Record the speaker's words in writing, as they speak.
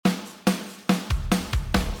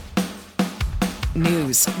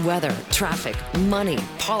News, weather, traffic, money,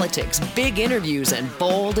 politics, big interviews, and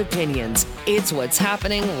bold opinions. It's what's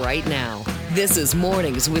happening right now. This is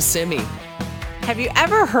Mornings with Simi. Have you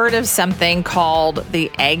ever heard of something called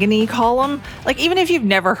the agony column? Like, even if you've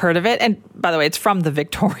never heard of it, and by the way, it's from the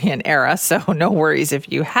Victorian era, so no worries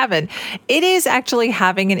if you haven't. It is actually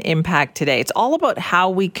having an impact today. It's all about how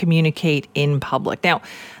we communicate in public. Now,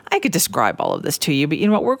 I could describe all of this to you, but you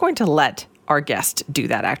know what? We're going to let our guest do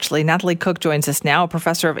that, actually. Natalie Cook joins us now, a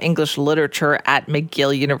professor of English literature at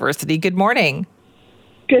McGill University. Good morning.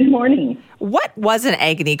 Good morning. What was an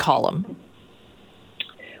agony column?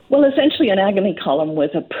 Well, essentially, an agony column was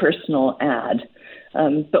a personal ad.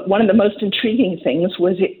 But one of the most intriguing things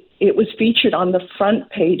was it was featured on the front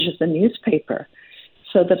page of the newspaper,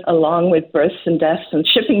 so that along with births and deaths and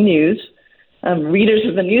shipping news, readers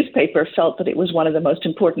of the newspaper felt that it was one of the most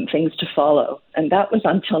important things to follow. And that was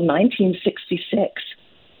until 1966.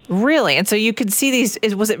 Really? And so you could see these,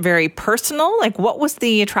 was it very personal? Like, what was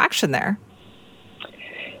the attraction there?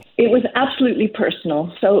 It was absolutely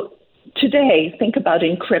personal. So today, think about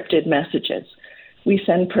encrypted messages. We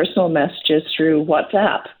send personal messages through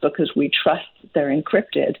WhatsApp because we trust they're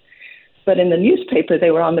encrypted. But in the newspaper,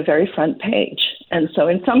 they were on the very front page. And so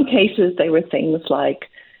in some cases, they were things like,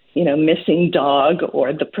 missing dog,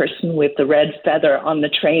 or the person with the red feather on the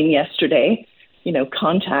train yesterday,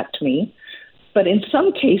 contact me. But in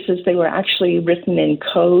some cases, they were actually written in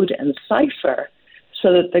code and cipher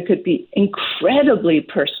so that there could be incredibly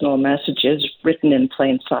personal messages written in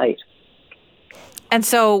plain sight. And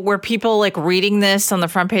so were people reading this on the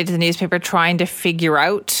front page of the newspaper trying to figure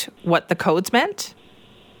out what the codes meant?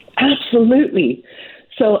 Absolutely.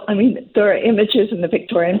 So, there are images in the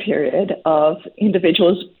Victorian period of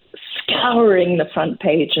individuals scouring the front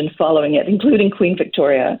page and following it, including Queen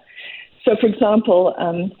Victoria. So, for example,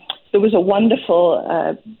 there was a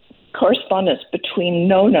wonderful correspondence between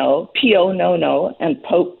P.O. Nono, and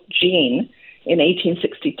Pope Jean in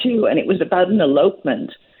 1862, and it was about an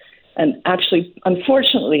elopement. And actually,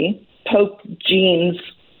 unfortunately, Pope Jean's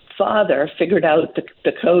father figured out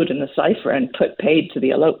the code and the cipher and put paid to the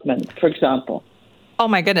elopement, for example. Oh,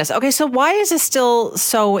 my goodness. Okay, so why is this still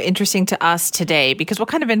so interesting to us today? Because what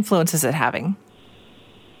kind of influence is it having?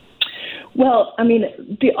 Well,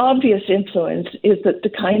 the obvious influence is that the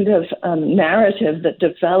kind of narrative that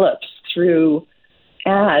develops through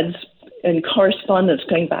ads and correspondence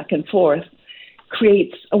going back and forth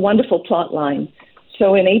creates a wonderful plot line.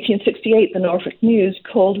 So in 1868, the Norfolk News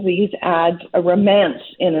called these ads a romance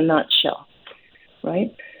in a nutshell, right?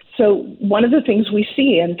 So one of the things we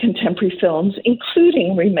see in contemporary films,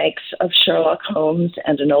 including remakes of Sherlock Holmes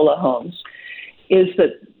and Enola Holmes, is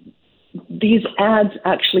that these ads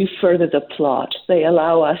actually further the plot. They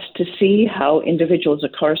allow us to see how individuals are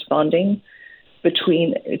corresponding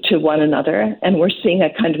to one another, and we're seeing a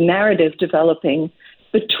kind of narrative developing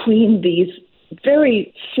between these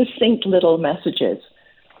very succinct little messages.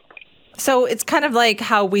 So it's kind of like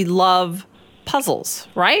how we love puzzles,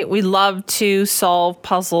 right? We love to solve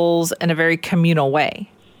puzzles in a very communal way.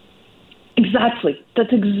 Exactly.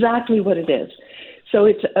 That's exactly what it is. So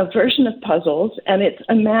it's a version of puzzles, and it's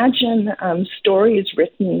imagine stories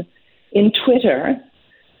written in Twitter,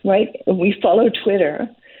 right? We follow Twitter,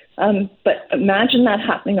 but imagine that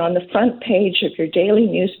happening on the front page of your daily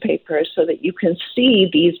newspaper so that you can see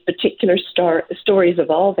these particular stories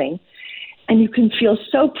evolving, and you can feel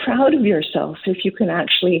so proud of yourself if you can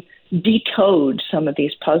actually decode some of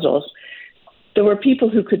these puzzles. There were people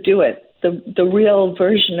who could do it. The real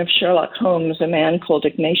version of Sherlock Holmes, a man called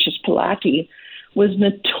Ignatius Palacky, was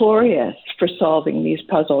notorious for solving these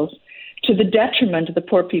puzzles to the detriment of the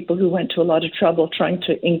poor people who went to a lot of trouble trying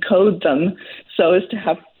to encode them so as to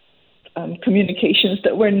have communications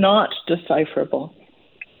that were not decipherable.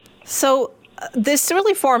 So this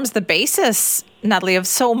really forms the basis, Natalie, of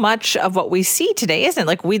so much of what we see today, isn't it?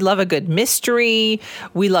 Like, we love a good mystery.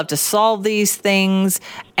 We love to solve these things,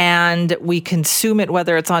 and we consume it,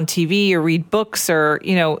 whether it's on TV or read books or,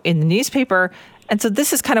 in the newspaper. And so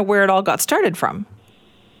this is kind of where it all got started from.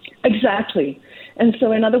 Exactly. And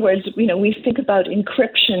so, in other words, we think about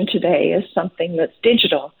encryption today as something that's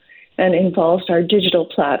digital and involves our digital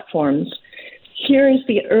platforms. Here is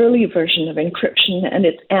the early version of encryption, and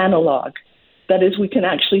it's analog. That is, we can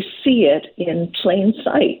actually see it in plain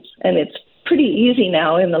sight. And it's pretty easy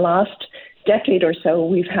now. In the last decade or so,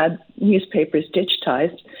 we've had newspapers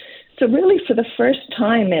digitized. So really, for the first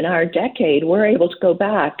time in our decade, we're able to go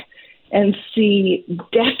back and see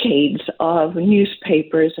decades of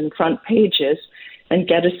newspapers and front pages and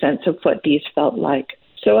get a sense of what these felt like.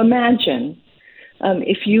 So imagine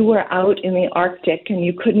If you were out in the Arctic and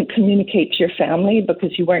you couldn't communicate to your family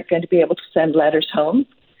because you weren't going to be able to send letters home,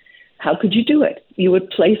 how could you do it? You would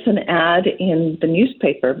place an ad in the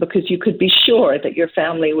newspaper because you could be sure that your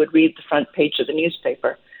family would read the front page of the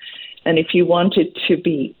newspaper. And if you wanted to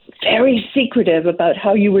be very secretive about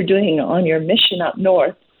how you were doing on your mission up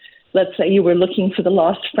north, let's say you were looking for the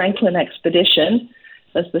lost Franklin expedition,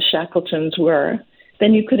 as the Shackletons were,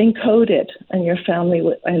 then you could encode it, and your family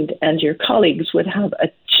and your colleagues would have a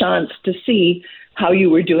chance to see how you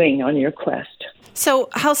were doing on your quest. So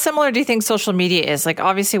how similar do you think social media is? Like,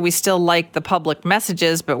 obviously, we still like the public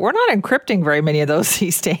messages, but we're not encrypting very many of those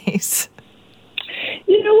these days.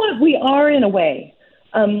 You know what? We are, in a way.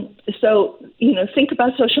 Think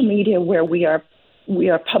about social media where we are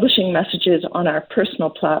publishing messages on our personal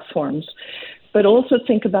platforms, but also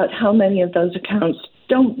think about how many of those accounts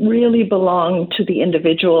don't really belong to the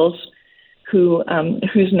individuals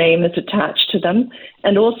whose name is attached to them,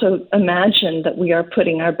 and also imagine that we are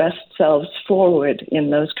putting our best selves forward in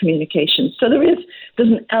those communications. So there's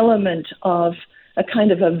an element of a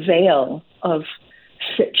kind of a veil of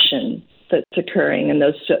fiction that's occurring in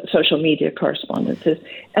those social media correspondences,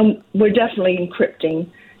 and we're definitely encrypting.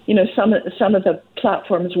 You know, some of the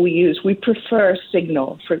platforms we use, we prefer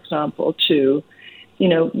Signal, for example, to,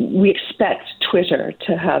 we expect Twitter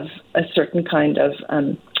to have a certain kind of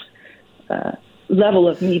level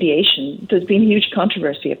of mediation. There's been huge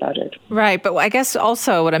controversy about it. Right, but I guess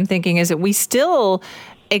also what I'm thinking is that we still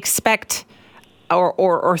expect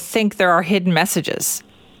or think there are hidden messages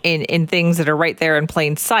in things that are right there in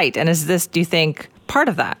plain sight. And is this, do you think, part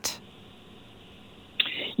of that?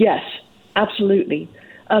 Yes, absolutely.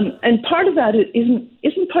 And part of that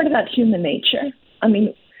isn't part of that human nature. I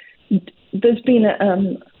mean, there's been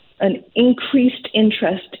an increased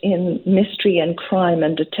interest in mystery and crime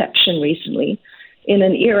and detection recently, in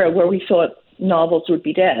an era where we thought novels would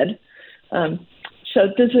be dead. So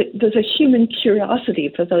there's a human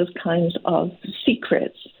curiosity for those kinds of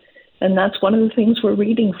secrets, and that's one of the things we're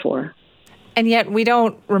reading for. And yet we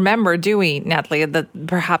don't remember, do we, Natalie, that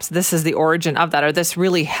perhaps this is the origin of that, or this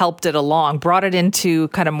really helped it along, brought it into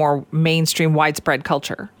kind of more mainstream, widespread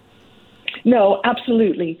culture? No,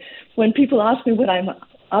 absolutely. When people ask me what I'm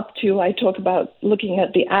up to, I talk about looking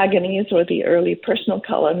at the agonies or the early personal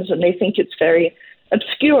columns, and they think it's very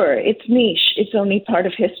obscure, it's niche, it's only part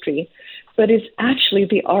of history. But it's actually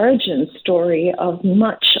the origin story of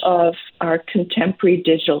much of our contemporary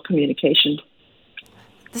digital communication.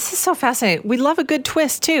 This is so fascinating. We love a good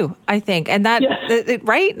twist too, I think. And that, yes.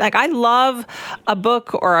 Right? Like, I love a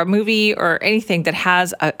book or a movie or anything that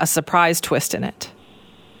has a surprise twist in it.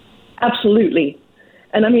 Absolutely.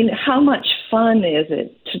 And I mean, how much fun is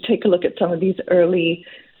it to take a look at some of these early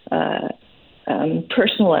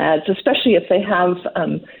personal ads, especially if they have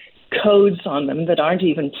codes on them that aren't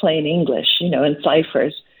even plain English, in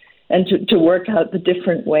ciphers, and to work out the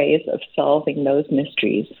different ways of solving those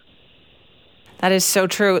mysteries. That is so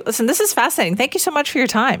true. Listen, this is fascinating. Thank you so much for your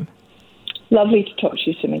time. Lovely to talk to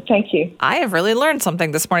you, Simi. Thank you. I have really learned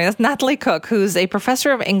something this morning. That's Natalie Cook, who's a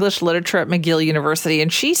professor of English literature at McGill University,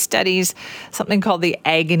 and she studies something called the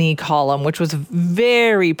agony column, which was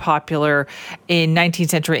very popular in 19th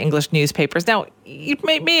century English newspapers. Now, you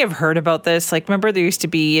may have heard about this. Like, remember, there used to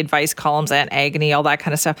be advice columns and agony, all that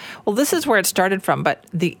kind of stuff. Well, this is where it started from. But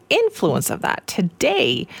the influence of that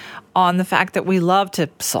today on the fact that we love to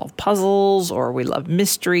solve puzzles, or we love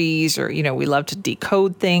mysteries, or, we love to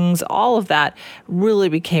decode things, all of that really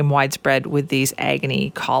became widespread with these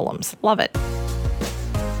agony columns. Love it.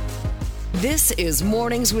 This is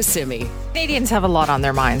Mornings with Simi. Canadians have a lot on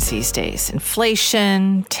their minds these days.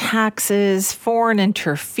 Inflation, taxes, foreign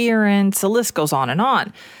interference, the list goes on and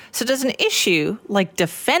on. So does an issue like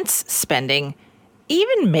defense spending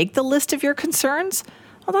even make the list of your concerns?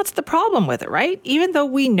 Well, that's the problem with it, right? Even though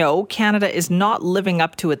we know Canada is not living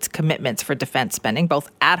up to its commitments for defense spending, both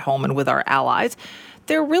at home and with our allies,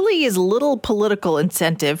 there really is little political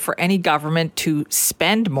incentive for any government to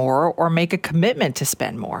spend more or make a commitment to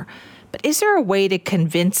spend more. But is there a way to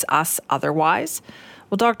convince us otherwise?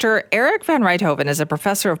 Well, Dr. Eric van Rijthoven is a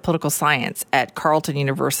professor of political science at Carleton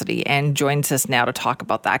University and joins us now to talk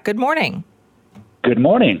about that. Good morning. Good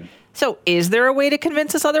morning. So is there a way to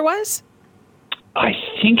convince us otherwise? I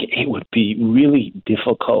think it would be really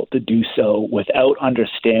difficult to do so without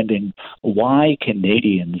understanding why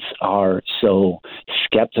Canadians are so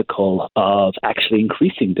skeptical of actually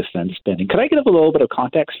increasing defense spending. Could I give a little bit of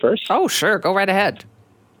context first? Oh, sure. Go right ahead.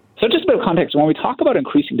 So just a bit of context, when we talk about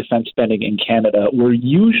increasing defense spending in Canada, we're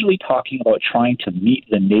usually talking about trying to meet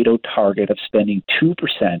the NATO target of spending 2%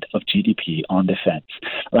 of GDP on defense.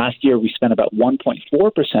 Last year, we spent about 1.4%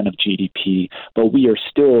 of GDP, but we are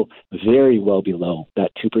still very well below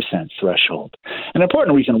that 2% threshold. An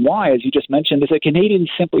important reason why, as you just mentioned, is that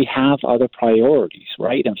Canadians simply have other priorities,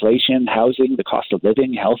 right? Inflation, housing, the cost of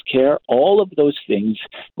living, healthcare, all of those things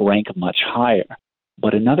rank much higher.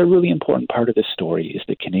 But another really important part of the story is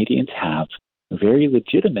that Canadians have very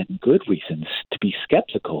legitimate and good reasons to be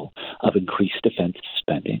skeptical of increased defense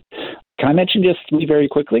spending. Can I mention just three very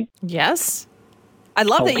quickly? Yes. I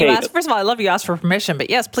love that you asked. First of all, I love you asked for permission, but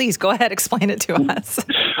yes, please go ahead, explain it to us.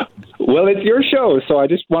 Well, it's your show, so I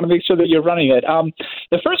just want to make sure that you're running it.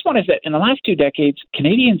 The first one is that in the last 2 decades,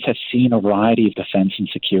 Canadians have seen a variety of defense and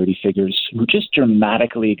security figures who just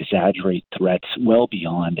dramatically exaggerate threats well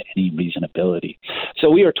beyond any reasonability. So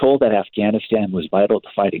we are told that Afghanistan was vital to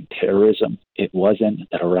fighting terrorism. It wasn't.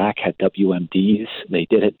 That Iraq had WMDs. They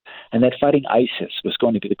did it. And that fighting ISIS was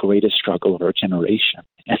going to be the greatest struggle of our generation.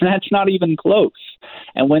 And that's not even close.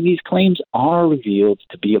 And when these claims are revealed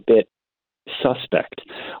to be a bit suspect,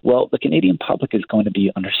 well, the Canadian public is going to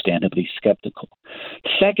be understandably skeptical.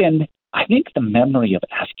 Second, I think the memory of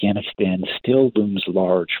Afghanistan still looms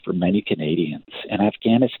large for many Canadians, and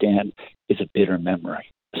Afghanistan is a bitter memory,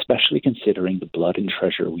 especially considering the blood and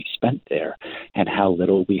treasure we spent there and how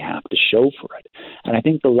little we have to show for it. And I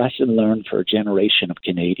think the lesson learned for a generation of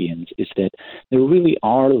Canadians is that there really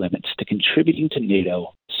are limits to contributing to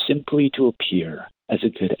NATO simply to appear as a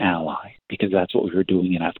good ally, because that's what we were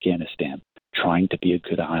doing in Afghanistan, trying to be a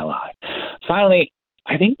good ally. Finally,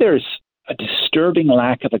 I think there's a disturbing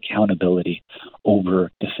lack of accountability over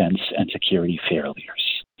defense and security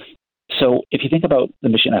failures. So if you think about the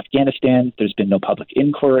mission in Afghanistan, there's been no public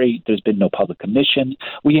inquiry, there's been no public commission.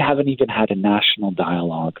 We haven't even had a national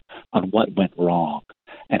dialogue on what went wrong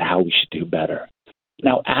and how we should do better.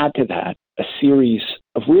 Now add to that a series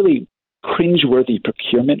of really cringeworthy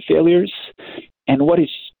procurement failures and what is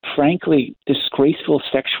frankly disgraceful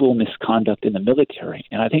sexual misconduct in the military.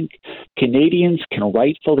 And I think Canadians can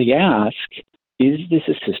rightfully ask, is this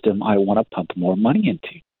a system I want to pump more money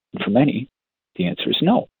into? And for many, the answer is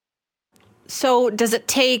no. So does it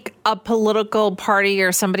take a political party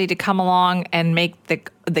or somebody to come along and make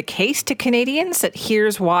the case to Canadians that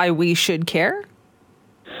here's why we should care?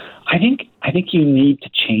 I think you need to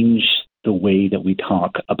change the way that we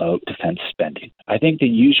talk about defense spending. I think the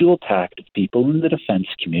usual tact of people in the defense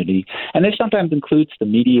community, and this sometimes includes the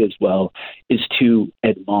media as well, is to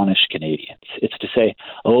admonish Canadians. It's to say,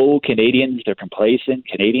 oh, Canadians, they're complacent,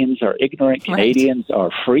 Canadians are ignorant, Canadians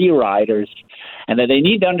are free riders, and that they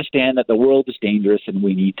need to understand that the world is dangerous and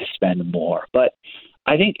we need to spend more. But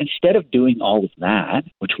I think instead of doing all of that,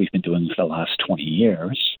 which we've been doing for the last 20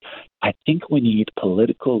 years, I think we need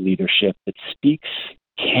political leadership that speaks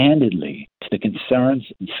candidly to the concerns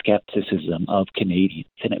and skepticism of Canadians.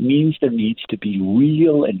 And it means there needs to be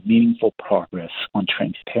real and meaningful progress on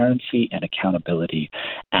transparency and accountability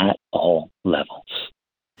at all levels.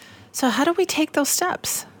 So how do we take those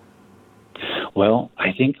steps? Well,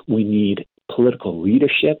 I think we need political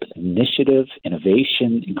leadership, initiative,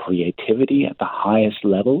 innovation, and creativity at the highest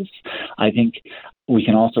levels. I think we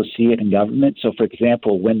can also see it in government. So, for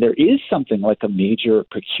example, when there is something like a major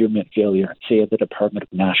procurement failure, say at the Department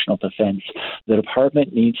of National Defense, the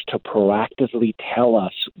department needs to proactively tell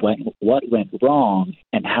us what went wrong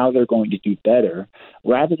and how they're going to do better,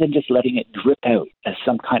 rather than just letting it drip out as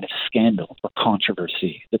some kind of scandal or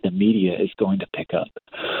controversy that the media is going to pick up.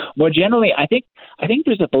 More generally, I think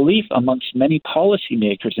there's a belief amongst many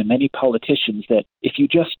policymakers and many politicians that if you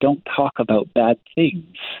just don't talk about bad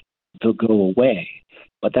things, they'll go away.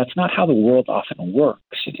 But that's not how the world often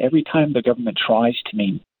works. And every time the government tries to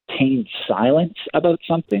maintain silence about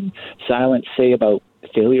something, silence, say, about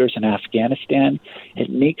failures in Afghanistan,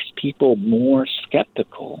 it makes people more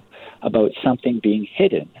skeptical about something being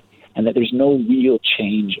hidden and that there's no real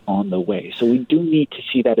change on the way. So we do need to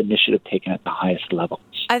see that initiative taken at the highest levels.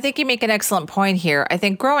 I think you make an excellent point here. I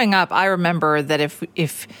think growing up, I remember that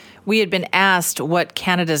if we had been asked what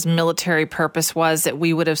Canada's military purpose was, that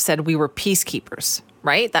we would have said we were peacekeepers,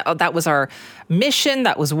 right? That was our mission.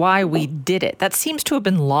 That was why we did it. That seems to have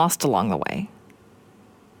been lost along the way.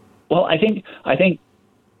 Well, I think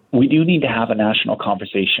we do need to have a national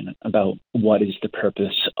conversation about what is the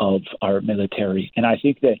purpose of our military. And I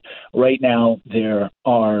think that right now there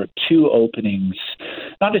are two openings,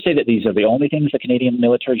 not to say that these are the only things the Canadian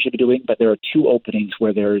military should be doing, but there are two openings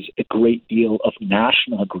where there's a great deal of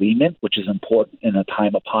national agreement, which is important in a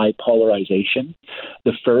time of high polarization.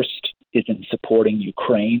 The first is in supporting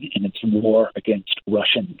Ukraine in its war against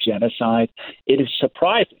Russian genocide. It is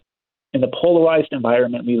surprising in the polarized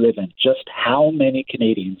environment we live in just how many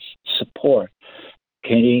Canadians support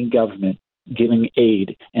Canadian government giving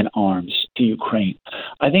aid and arms to Ukraine.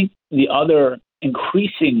 I think the other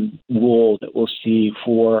increasing role that we'll see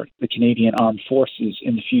for the Canadian Armed Forces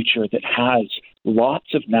in the future that has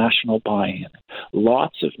lots of national buy-in,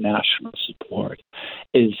 lots of national support,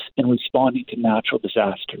 is in responding to natural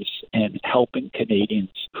disasters and helping Canadians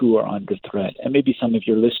who are under threat. And maybe some of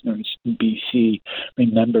your listeners in BC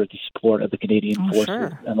remember the support of the Canadian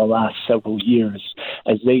Forces in the last several years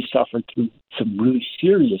as they suffered through some really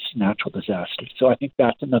serious natural disasters. So I think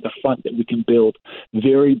that's another fund that we can build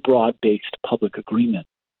very broad-based public agreement.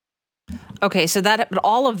 Okay, so that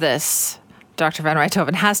all of this, Dr. Van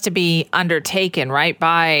Rijthoven, has to be undertaken, right,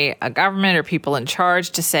 by a government or people in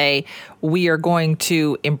charge to say we are going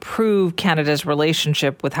to improve Canada's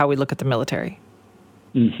relationship with how we look at the military.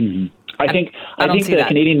 Mm-hmm. I think the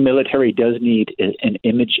Canadian military does need an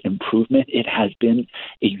image improvement. It has been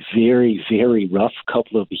a very, very rough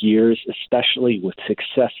couple of years, especially with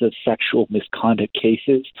successive sexual misconduct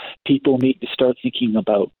cases. People need to start thinking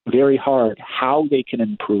about very hard how they can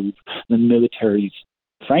improve the military's,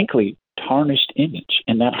 frankly, tarnished image,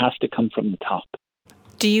 and that has to come from the top.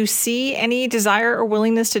 Do you see any desire or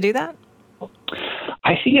willingness to do that?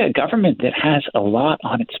 I see a government that has a lot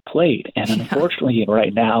on its plate. And unfortunately,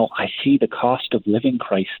 right now, I see the cost of living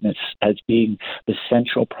crisis as being the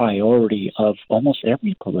central priority of almost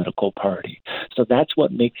every political party. So that's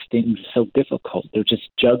what makes things so difficult. They're just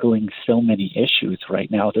juggling so many issues right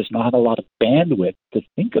now. There's not a lot of bandwidth to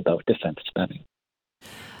think about defense spending.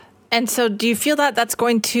 And so do you feel that that's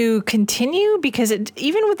going to continue? Because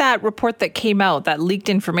even with that report that came out, that leaked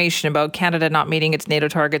information about Canada not meeting its NATO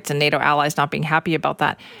targets and NATO allies not being happy about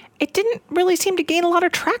that, it didn't really seem to gain a lot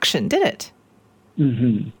of traction, did it?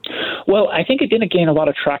 Mm-hmm. Well, I think it didn't gain a lot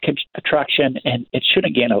of traction, and it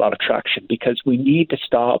shouldn't gain a lot of traction because we need to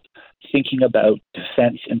stop thinking about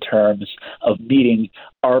defense in terms of meeting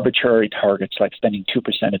arbitrary targets like spending 2%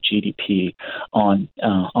 of GDP on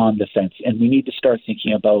defense. And we need to start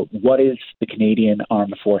thinking about what is the Canadian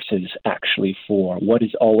Armed Forces actually for? What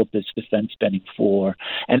is all of this defense spending for?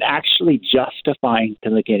 And actually justifying to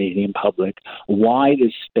the Canadian public why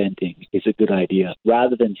this spending is a good idea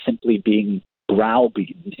rather than simply being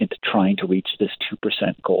browbeaten into trying to reach this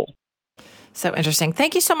 2% goal. So interesting.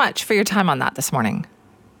 Thank you so much for your time on that this morning.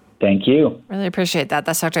 Thank you. Really appreciate that.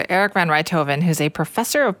 That's Dr. Eric Van Rijthoven, who's a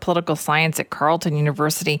professor of political science at Carleton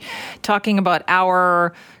University, talking about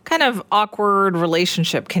our kind of awkward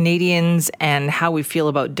relationship, Canadians, and how we feel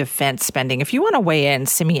about defense spending. If you want to weigh in,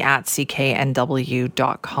 send me at cknw.com.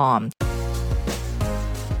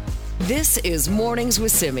 This is Mornings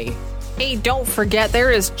with Simi. Hey, don't forget,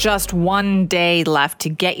 there is just one day left to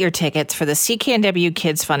get your tickets for the CKNW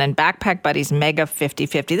Kids Fund and Backpack Buddies Mega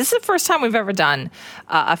 50-50. This is the first time we've ever done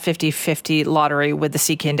a 50-50 lottery with the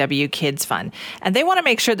CKNW Kids Fund. And they want to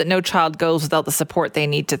make sure that no child goes without the support they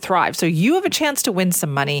need to thrive. So you have a chance to win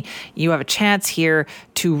some money. You have a chance here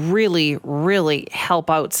to really, really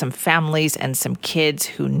help out some families and some kids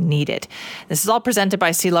who need it. This is all presented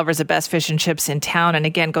by Sea Lovers at Best Fish and Chips in town. And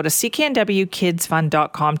again, go to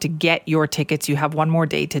cknwkidsfund.com to get your tickets. You have one more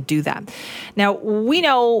day to do that. Now, we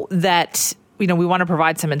know that we want to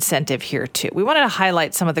provide some incentive here too. We wanted to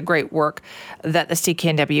highlight some of the great work that the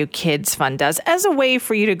CKNW Kids Fund does as a way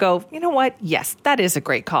for you to go, you know what? Yes, that is a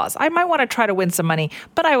great cause. I might want to try to win some money,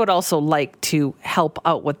 but I would also like to help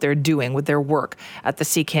out what they're doing with their work at the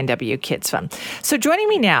CKNW Kids Fund. So joining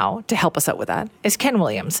me now to help us out with that is Ken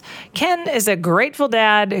Williams. Ken is a grateful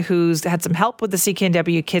dad who's had some help with the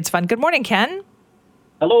CKNW Kids Fund. Good morning, Ken.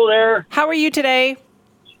 Hello there. How are you today?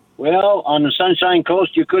 Well, on the Sunshine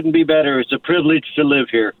Coast, you couldn't be better. It's a privilege to live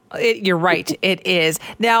here. You're right. It is.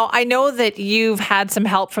 Now, I know that you've had some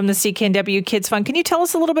help from the CKNW Kids Fund. Can you tell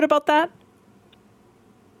us a little bit about that?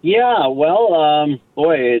 Yeah, well,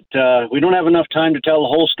 we don't have enough time to tell the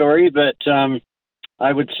whole story, but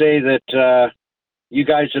I would say that you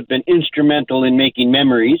guys have been instrumental in making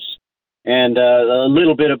memories. And a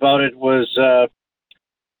little bit about it was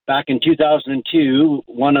back in 2002,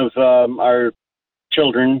 one of our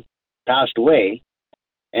children passed away,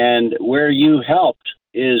 and where you helped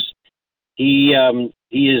is he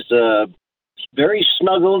is very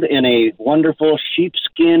snuggled in a wonderful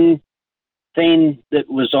sheepskin thing that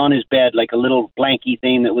was on his bed, like a little blankie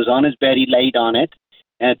thing that was on his bed. He laid on it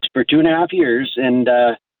and for 2.5 years, and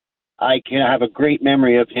I can have a great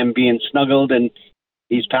memory of him being snuggled, and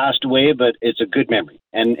he's passed away, but it's a good memory,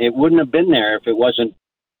 and it wouldn't have been there if it wasn't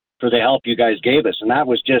for the help you guys gave us, and that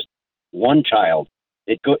was just one child.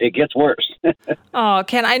 it gets worse. Oh,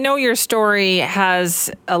 Ken, I know your story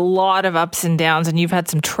has a lot of ups and downs, and you've had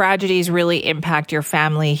some tragedies really impact your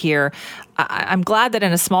family here. I'm glad that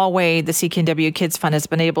in a small way, the CKNW Kids Fund has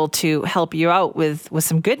been able to help you out with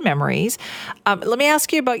some good memories. Let me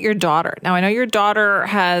ask you about your daughter. Now, I know your daughter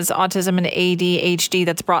has autism and ADHD.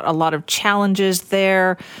 That's brought a lot of challenges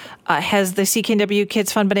there. Has the CKNW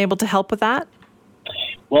Kids Fund been able to help with that?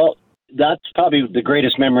 Well, that's probably the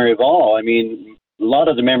greatest memory of all. I mean, a lot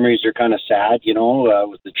of the memories are kind of sad,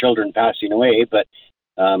 with the children passing away. But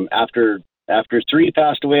after 3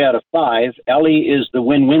 passed away out of 5, Ellie is the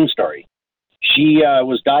win-win story. She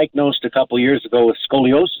was diagnosed a couple years ago with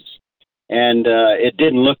scoliosis, and it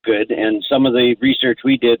didn't look good. And some of the research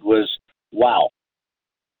we did was, wow,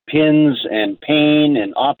 pins and pain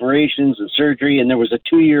and operations and surgery, and there was a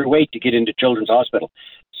 2-year wait to get into Children's Hospital.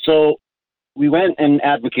 So we went and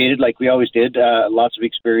advocated like we always did, lots of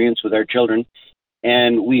experience with our children.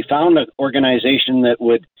 And we found an organization that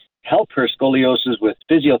would help her scoliosis with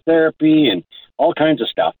physiotherapy and all kinds of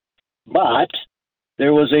stuff. But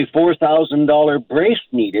there was a $4,000 brace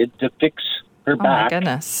needed to fix her back. Oh, my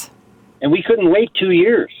goodness. And we couldn't wait 2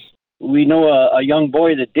 years. We know a young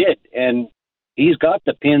boy that did, and he's got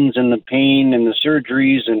the pins and the pain and the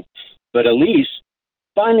surgeries. But Elise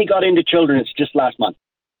finally got into Children's just last month.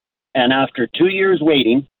 And after 2 years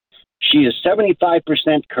waiting, she is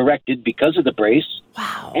 75% corrected because of the brace.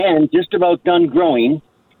 Wow. And just about done growing.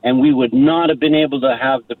 And we would not have been able to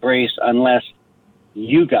have the brace unless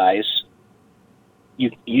you guys,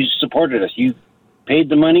 you supported us. You paid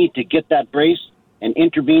the money to get that brace and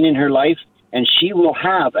intervene in her life. And she will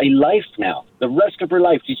have a life now, the rest of her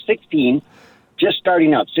life. She's 16, just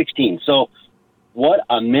starting out, 16. So what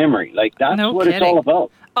a memory. Like, that's No what kidding. it's all about.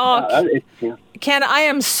 Oh, Yeah. Ken, I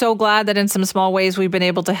am so glad that in some small ways we've been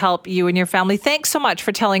able to help you and your family. Thanks so much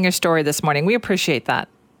for telling your story this morning. We appreciate that.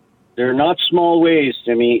 They're not small ways,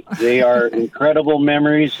 Timmy. They are incredible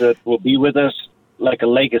memories that will be with us like a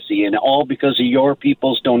legacy, and all because of your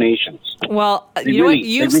people's donations. Well, you know what?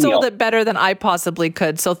 You've sold it better than I possibly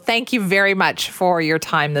could. So thank you very much for your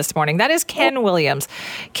time this morning. That is Ken Williams.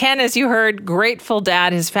 Ken, as you heard, grateful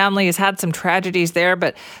dad. His family has had some tragedies there,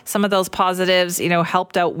 but some of those positives,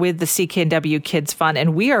 helped out with the CKNW Kids Fund.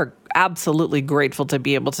 And we are absolutely grateful to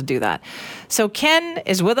be able to do that. So Ken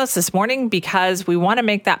is with us this morning because we want to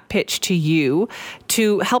make that pitch to you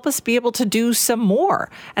to help us be able to do some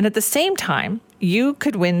more. And at the same time, you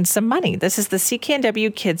could win some money. This is the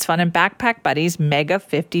CKNW Kids Fund and Backpack Buddies Mega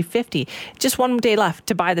 50/50. Just 1 day left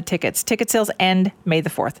to buy the tickets. Ticket sales end May the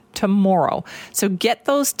 4th, tomorrow. So get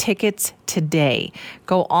those tickets today.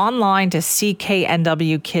 Go online to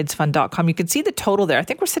cknwkidsfund.com. You can see the total there. I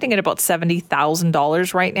think we're sitting at about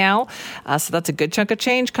 $70,000 right now. So that's a good chunk of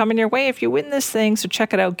change coming your way if you win this thing. So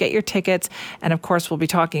check it out. Get your tickets. And of course, we'll be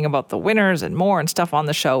talking about the winners and more and stuff on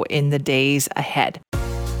the show in the days ahead.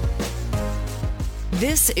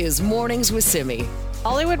 This is Mornings with Simi.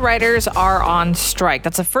 Hollywood writers are on strike.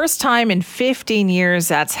 That's the first time in 15 years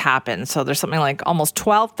that's happened. So there's something like almost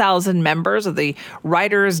 12,000 members of the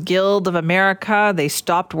Writers Guild of America. They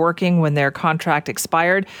stopped working when their contract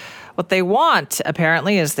expired. What they want,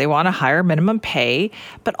 apparently, is they want a higher minimum pay,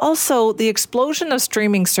 but also the explosion of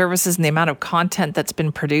streaming services and the amount of content that's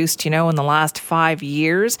been produced, in the last 5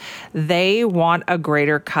 years. They want a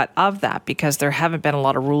greater cut of that because there haven't been a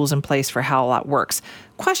lot of rules in place for how that works.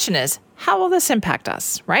 Question is, how will this impact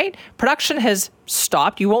us, right? Production has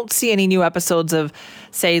stopped. You won't see any new episodes of,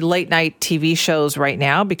 say, late night TV shows right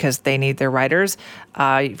now because they need their writers.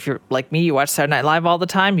 If you're like me, you watch Saturday Night Live all the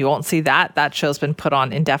time. You won't see that. That show's been put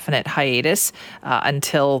on indefinite hiatus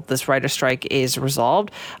until this writer strike is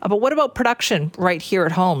resolved. But what about production right here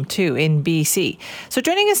at home, too, in BC? So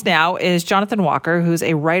joining us now is Jonathan Walker, who's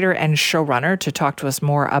a writer and showrunner, to talk to us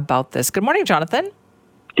more about this. Good morning, Jonathan.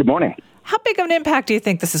 Good morning. How big of an impact do you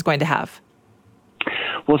think this is going to have?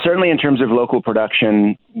 Well, certainly in terms of local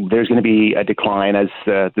production, there's going to be a decline as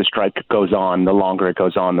the strike goes on. The longer it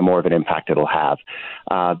goes on, the more of an impact it'll have.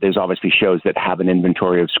 There's obviously shows that have an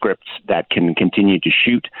inventory of scripts that can continue to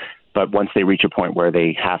shoot, but once they reach a point where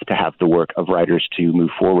they have to have the work of writers to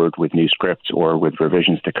move forward with new scripts or with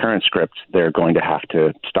revisions to current scripts, they're going to have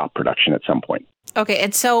to stop production at some point. Okay,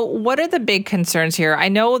 and so what are the big concerns here? I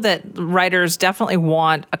know that writers definitely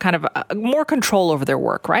want a kind of more control over their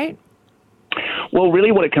work, right? Well,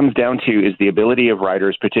 really what it comes down to is the ability of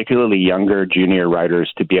writers, particularly younger junior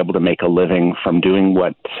writers, to be able to make a living from doing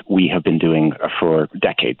what we have been doing for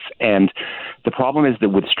decades. And the problem is that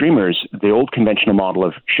with streamers, the old conventional model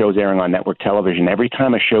of shows airing on network television, every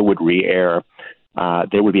time a show would re-air,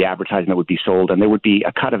 there would be advertising that would be sold, and there would be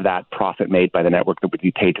a cut of that profit made by the network that would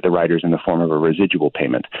be paid to the writers in the form of a residual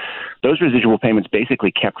payment. Those residual payments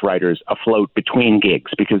basically kept writers afloat between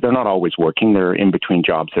gigs because they're not always working. They're in between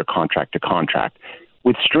jobs. They're contract to contract.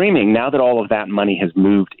 With streaming, now that all of that money has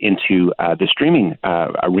moved into the streaming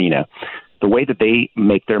arena, the way that they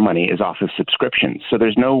make their money is off of subscriptions. So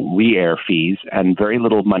there's no re-air fees and very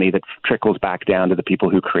little money that trickles back down to the people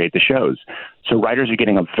who create the shows. So writers are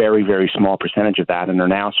getting a very, very small percentage of that and are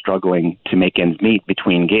now struggling to make ends meet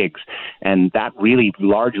between gigs. And that really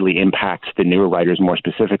largely impacts the newer writers more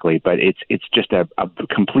specifically, but it's just a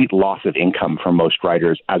complete loss of income for most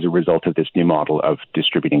writers as a result of this new model of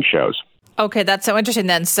distributing shows. Okay, that's so interesting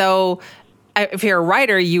then. So if you're a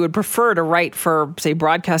writer, you would prefer to write for, say,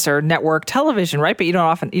 broadcast or network television, right? But you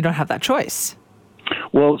don't have that choice.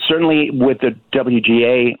 Well, certainly with the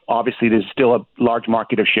WGA, obviously there's still a large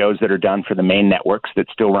market of shows that are done for the main networks that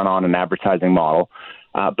still run on an advertising model.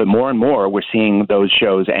 But more and more, we're seeing those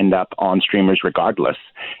shows end up on streamers regardless.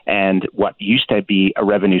 And what used to be a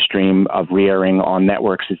revenue stream of re-airing on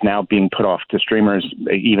networks is now being put off to streamers.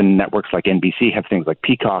 Even networks like NBC have things like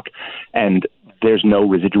Peacock, and there's no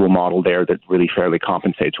residual model there that really fairly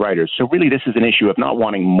compensates writers. So really, this is an issue of not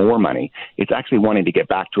wanting more money. It's actually wanting to get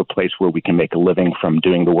back to a place where we can make a living from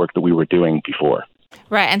doing the work that we were doing before.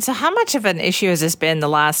 Right. And so how much of an issue has this been the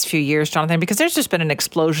last few years, Jonathan? Because there's just been an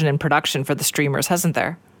explosion in production for the streamers, hasn't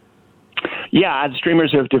there? Yeah, as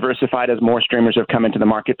streamers have diversified, as more streamers have come into the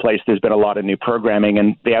marketplace, there's been a lot of new programming,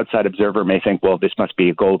 and the outside observer may think, well, this must be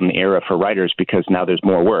a golden era for writers because now there's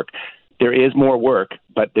more work. There is more work,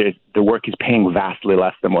 but the work is paying vastly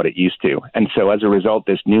less than what it used to. And so as a result,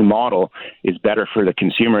 this new model is better for the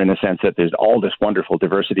consumer in the sense that there's all this wonderful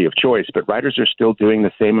diversity of choice, but writers are still doing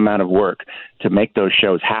the same amount of work to make those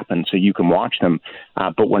shows happen so you can watch them.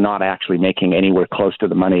 But we're not actually making anywhere close to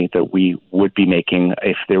the money that we would be making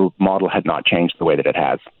if the model had not changed the way that it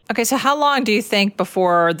has. Okay, so how long do you think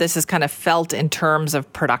before this is kind of felt in terms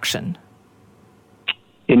of production?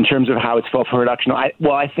 In terms of how it's felt for production,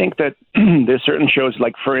 I think that there's certain shows,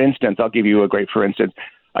 like, for instance, I'll give you a great for instance,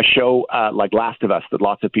 a show like Last of Us that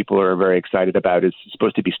lots of people are very excited about is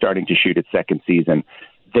supposed to be starting to shoot its second season.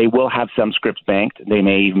 They will have some scripts banked. They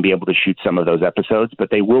may even be able to shoot some of those episodes,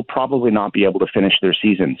 but they will probably not be able to finish their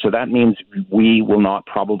season. So that means we will not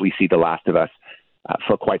probably see The Last of Us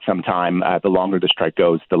for quite some time. The longer the strike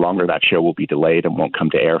goes, the longer that show will be delayed and won't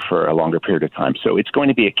come to air for a longer period of time. So it's going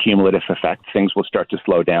to be a cumulative effect. Things will start to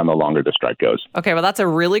slow down the longer the strike goes. Okay, well, that's a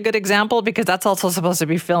really good example because that's also supposed to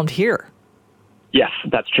be filmed here. Yes,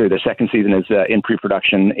 that's true. The second season is in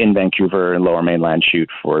pre-production in Vancouver and Lower Mainland. Shoot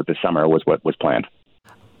for the summer was what was planned.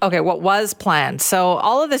 Okay, what was planned? So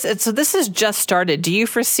all of this, so this has just started. Do you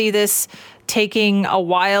foresee this taking a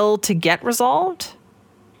while to get resolved?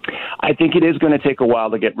 I think it is going to take a while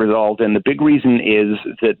to get resolved. And the big reason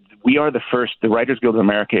is that we are the Writers Guild of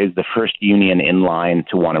America is the first union in line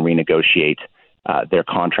to want to renegotiate their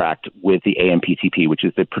contract with the AMPTP, which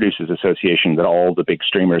is the Producers Association that all the big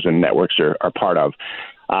streamers and networks are part of.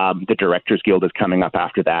 The Directors Guild is coming up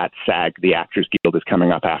after that. SAG, the Actors Guild, is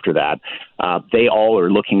coming up after that. They all are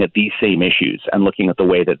looking at these same issues and looking at the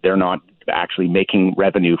way that they're not actually making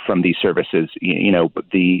revenue from these services. You know,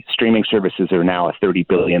 the streaming services are now a $30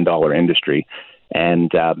 billion industry,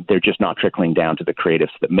 and they're just not trickling down to the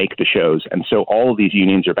creatives that make the shows. And so all of these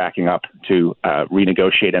unions are backing up to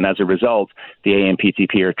renegotiate. And as a result, the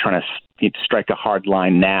AMPTP are trying to strike a hard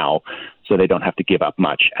line now so they don't have to give up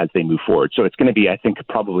much as they move forward. So it's going to be, I think,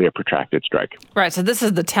 probably a protracted strike. Right. So this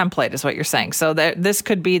is the template is what you're saying. So this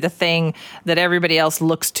could be the thing that everybody else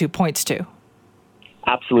points to.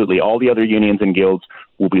 Absolutely. All the other unions and guilds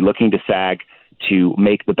will be looking to SAG to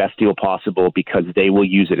make the best deal possible because they will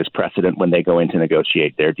use it as precedent when they go in to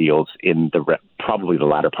negotiate their deals in probably the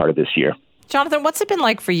latter part of this year. Jonathan, what's it been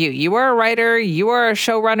like for you? You are a writer, you are a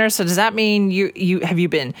showrunner. So does that mean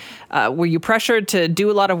were you pressured to do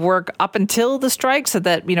a lot of work up until the strike so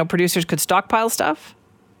that, producers could stockpile stuff?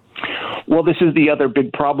 Well, this is the other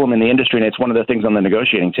big problem in the industry, and it's one of the things on the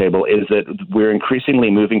negotiating table, is that we're increasingly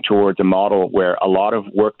moving towards a model where a lot of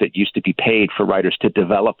work that used to be paid for writers to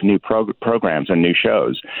develop new programs and new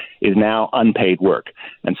shows is now unpaid work.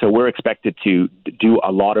 And so we're expected to do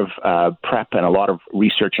a lot of prep and a lot of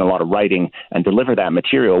research and a lot of writing and deliver that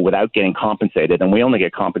material without getting compensated, and we only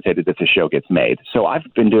get compensated if the show gets made. So I've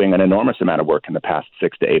been doing an enormous amount of work in the past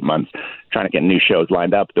 6 to 8 months trying to get new shows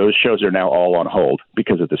lined up. Those shows are now all on hold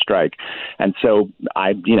because of the strike. And so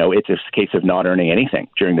it's a case of not earning anything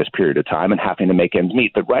during this period of time and having to make ends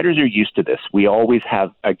meet. But writers are used to this. We always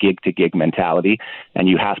have a gig to gig mentality, and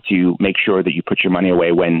you have to make sure that you put your money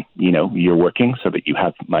away when, you're working so that you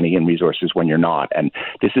have money and resources when you're not. And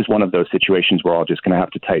this is one of those situations where we're all just going to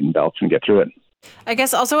have to tighten belts and get through it. I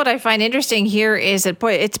guess also what I find interesting here is that,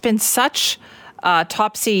 it's been such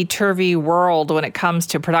topsy-turvy world when it comes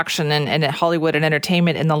to production and Hollywood and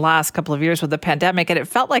entertainment in the last couple of years with the pandemic, and it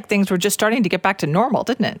felt like things were just starting to get back to normal,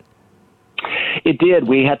 didn't it? It did.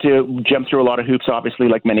 We had to jump through a lot of hoops, obviously,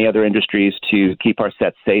 like many other industries, to keep our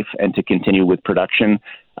sets safe and to continue with production.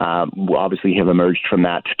 We obviously have emerged from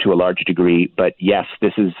that to a large degree. But yes,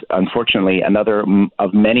 this is unfortunately another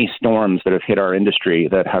of many storms that have hit our industry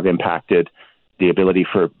that have impacted the ability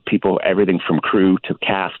for people, everything from crew to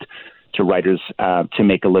cast to writers, to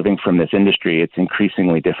make a living from this industry. It's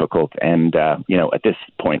increasingly difficult. And, at this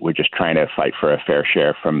point, we're just trying to fight for a fair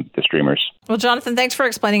share from the streamers. Well, Jonathan, thanks for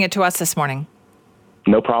explaining it to us this morning.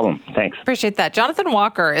 No problem. Thanks. Appreciate that. Jonathan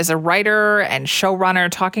Walker is a writer and showrunner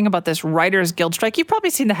talking about this Writers Guild strike. You've probably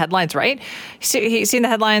seen the headlines, right? He's seen the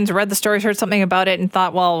headlines, read the stories, heard something about it, and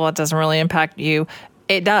thought, well, it doesn't really impact you.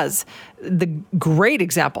 It does. The great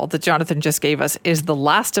example that Jonathan just gave us is The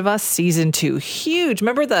Last of Us Season 2. Huge.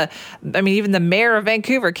 Remember even the mayor of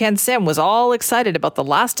Vancouver, Ken Sim, was all excited about The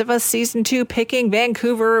Last of Us Season 2, picking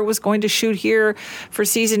Vancouver was going to shoot here for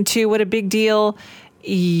Season 2. What a big deal.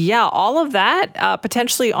 Yeah, all of that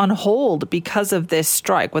potentially on hold because of this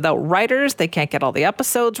strike. Without writers, they can't get all the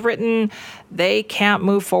episodes written. They can't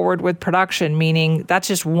move forward with production, meaning that's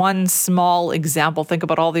just one small example. Think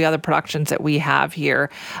about all the other productions that we have here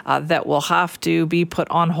that will have to be put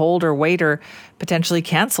on hold or wait or potentially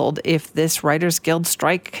canceled if this Writers Guild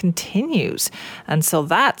strike continues. And so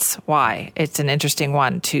that's why it's an interesting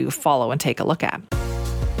one to follow and take a look at.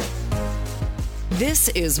 This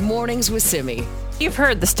is Mornings with Simi. You've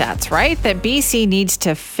heard the stats, right? That BC needs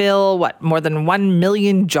to fill, more than 1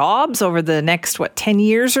 million jobs over the next, 10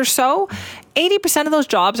 years or so? 80% of those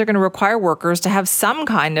jobs are going to require workers to have some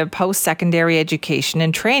kind of post-secondary education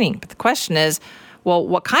and training. But the question is, well,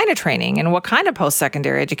 what kind of training and what kind of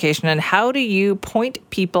post-secondary education, and how do you point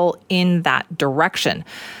people in that direction?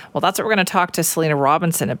 Well, that's what we're going to talk to Selena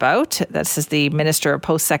Robinson about. This is the Minister of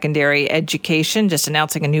Post-Secondary Education, just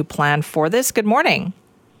announcing a new plan for this. Good morning.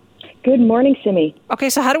 Good morning, Simi. Okay,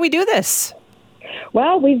 so how do we do this?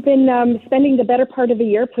 Well, we've been spending the better part of the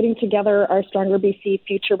year putting together our Stronger BC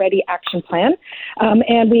Future Ready Action Plan,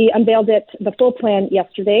 and we unveiled the full plan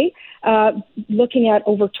yesterday, looking at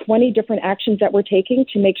over 20 different actions that we're taking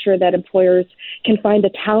to make sure that employers can find the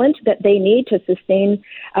talent that they need to sustain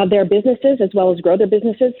their businesses as well as grow their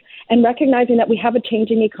businesses, and recognizing that we have a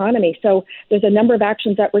changing economy. So there's a number of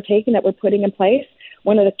actions that we're taking that we're putting in place.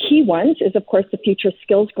 One of the key ones is, of course, the Future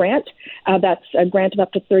Skills Grant. That's a grant of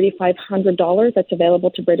up to $3,500 that's available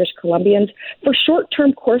to British Columbians for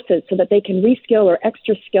short-term courses so that they can reskill or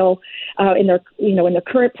extra skill in their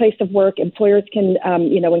current place of work. Employers can,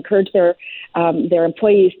 encourage their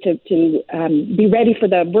employees to be ready for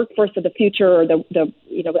the workforce of the future or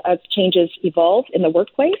as changes evolve in the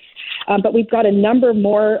workplace. But we've got a number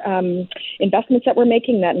more investments that we're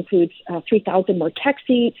making. That includes 3,000 more tech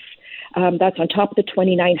seats. That's on top of the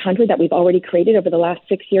 2,900 that we've already created over the last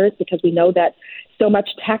 6 years, because we know that so much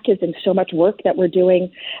tech is in so much work that we're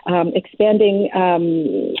doing. Expanding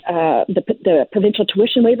the provincial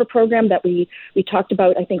tuition waiver program that we talked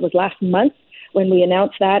about, I think it was last month when we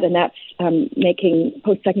announced that, and that's making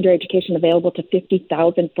post-secondary education available to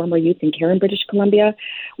 50,000 former youth in care in British Columbia.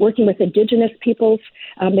 Working with Indigenous peoples,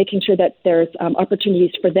 making sure that there's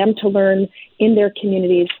opportunities for them to learn in their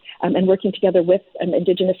communities. And working together with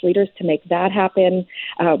Indigenous leaders to make that happen.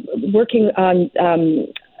 Working on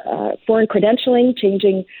foreign credentialing,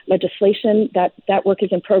 changing legislation. That work is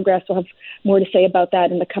in progress. We'll have more to say about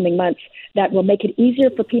that in the coming months. That will make it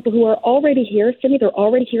easier for people who are already here. Sydney, they're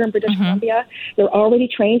already here in British Columbia. They're already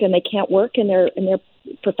trained, and they can't work in their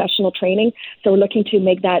professional training. So we're looking to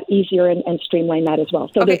make that easier and streamline that as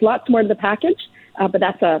well. So There's lots more to the package. But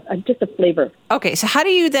that's just a flavor. Okay, so how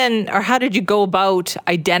did you go about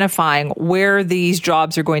identifying where these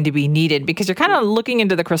jobs are going to be needed? Because you're kind of looking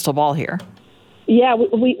into the crystal ball here. Yeah,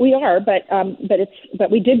 we are,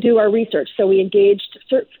 but we did do our research. So we engaged.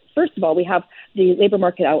 First of all, we have the labor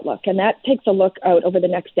market outlook, and that takes a look out over the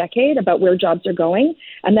next decade about where jobs are going,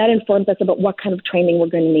 and that informs us about what kind of training we're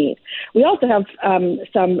going to need. We also have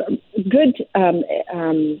some good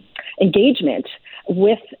engagement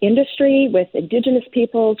with industry, with Indigenous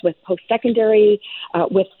peoples, with post-secondary,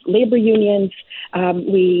 with labor unions,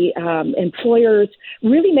 employers,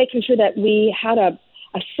 really making sure that we had a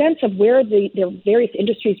sense of where the various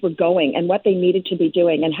industries were going and what they needed to be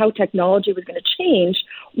doing and how technology was going to change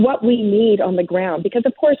what we need on the ground. Because,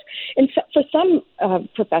 of course, for some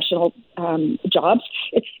professional jobs,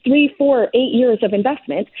 it's 3, 4, 8 years of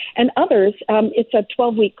investment, and others, it's a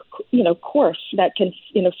 12-week, course that can,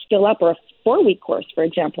 skill up, or a 4-week course, for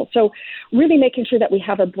example. So really making sure that we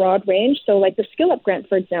have a broad range. So like the Skill Up Grant,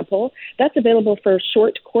 for example, that's available for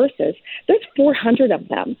short courses. There's 400 of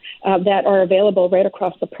them that are available right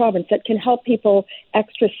across the province that can help people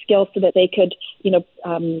extra skills so that they could,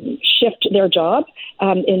 shift their job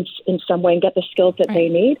in some way and get the skills that they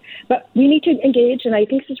need. But we need to engage, and I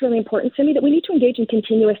think this is really important to me, that we need to engage in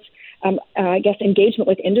continuous engagement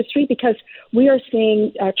with industry, because we are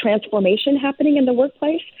seeing transformation happening in the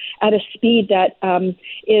workplace at a speed that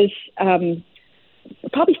is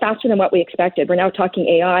probably faster than what we expected. We're now talking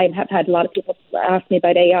AI, and have had a lot of people ask me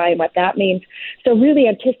about AI and what that means. So really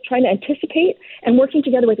trying to anticipate and working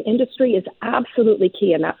together with industry is absolutely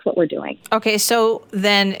key, and that's what we're doing. Okay, so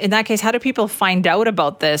then in that case, how do people find out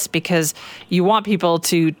about this? Because you want people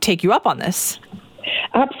to take you up on this.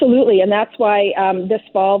 Absolutely, and that's why this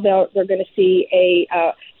fall they're going to see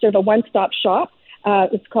a sort of a one-stop shop.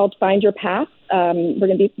 It's called Find Your Path. We're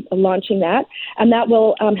going to be launching that, and that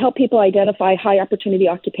will help people identify high-opportunity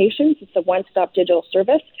occupations. It's a one-stop digital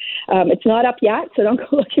service. It's not up yet, so don't go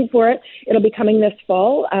looking for it. It'll be coming this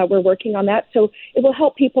fall. We're working on that, so it will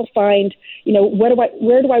help people find, where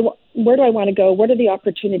do I want to go? What are the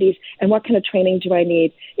opportunities, and what kind of training do I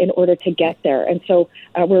need in order to get there? And so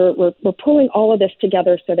we're pulling all of this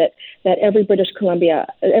together so that every British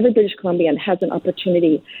Columbian has an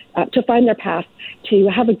opportunity to find their path, to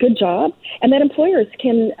have a good job, and that employers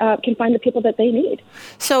can find the people that they need.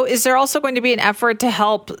 So is there also going to be an effort to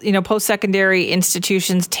help, post-secondary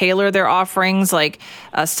institutions tailor their offerings,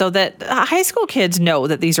 so that high school kids know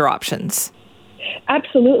that these are options?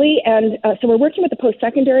 Absolutely. And so we're working with the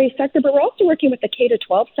post-secondary sector, but we're also working with the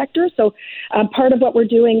K-12 sector. So part of what we're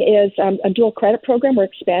doing is a dual credit program. We're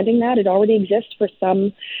expanding that. It already exists for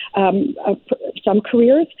some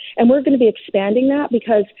careers, and we're going to be expanding that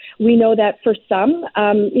because we know that for some,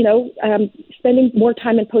 spending more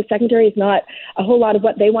time in post-secondary is not a whole lot of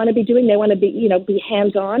what they want to be doing. They want to be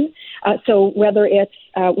hands-on. So whether it's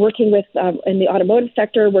working with in the automotive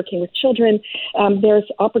sector, working with children, there's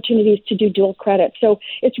opportunities to do dual credit. So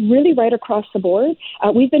it's really right across the board.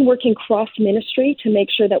 We've been working cross-ministry to make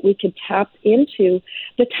sure that we could tap into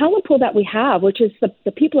the talent pool that we have, which is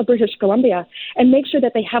the people of British Columbia, and make sure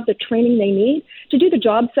that they have the training they need to do the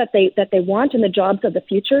jobs that they want and the jobs of the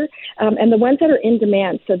future, and the ones that are in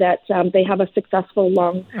demand, so that they have a successful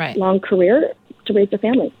long career to raise their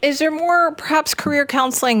family. Is there more, perhaps, career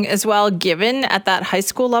counseling as well given at that high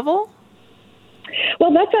school level?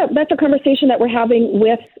 Well, that's a conversation that we're having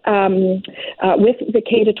with the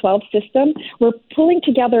K-12 system. We're pulling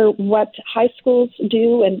together what high schools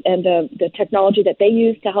do and the technology that they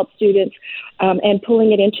use to help students, and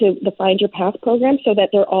pulling it into the Find Your Path program so that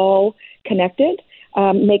they're all connected,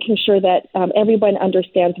 making sure that everyone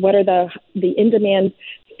understands what are the in-demand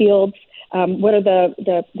fields, what are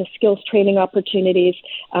the skills training opportunities,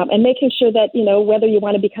 and making sure that, whether you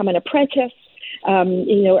want to become an apprentice,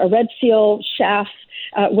 a Red Seal chef,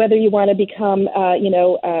 whether you want to become,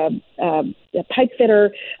 a pipe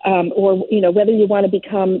fitter, or, whether you want to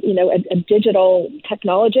become, a digital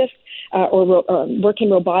technologist, or work in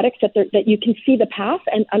robotics, that you can see the path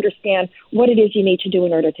and understand what it is you need to do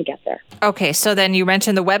in order to get there. Okay, so then you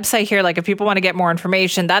mentioned the website here. If people want to get more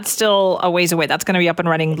information, that's still a ways away. That's going to be up and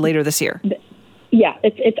running later this year. Yeah,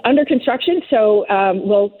 it's under construction, so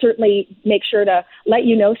we'll certainly make sure to let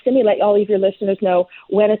you know, Simi, let all of your listeners know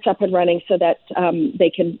when it's up and running so that they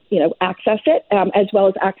can, access it, as well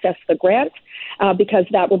as access the grant, because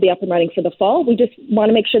that will be up and running for the fall. We just want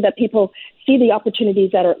to make sure that people see the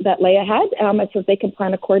opportunities that lay ahead, so they can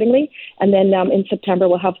plan accordingly. And then in September,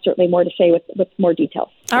 we'll have certainly more to say with more details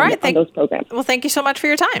on those programs. Well, thank you so much for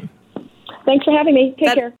your time. Thanks for having me.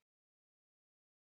 Take care.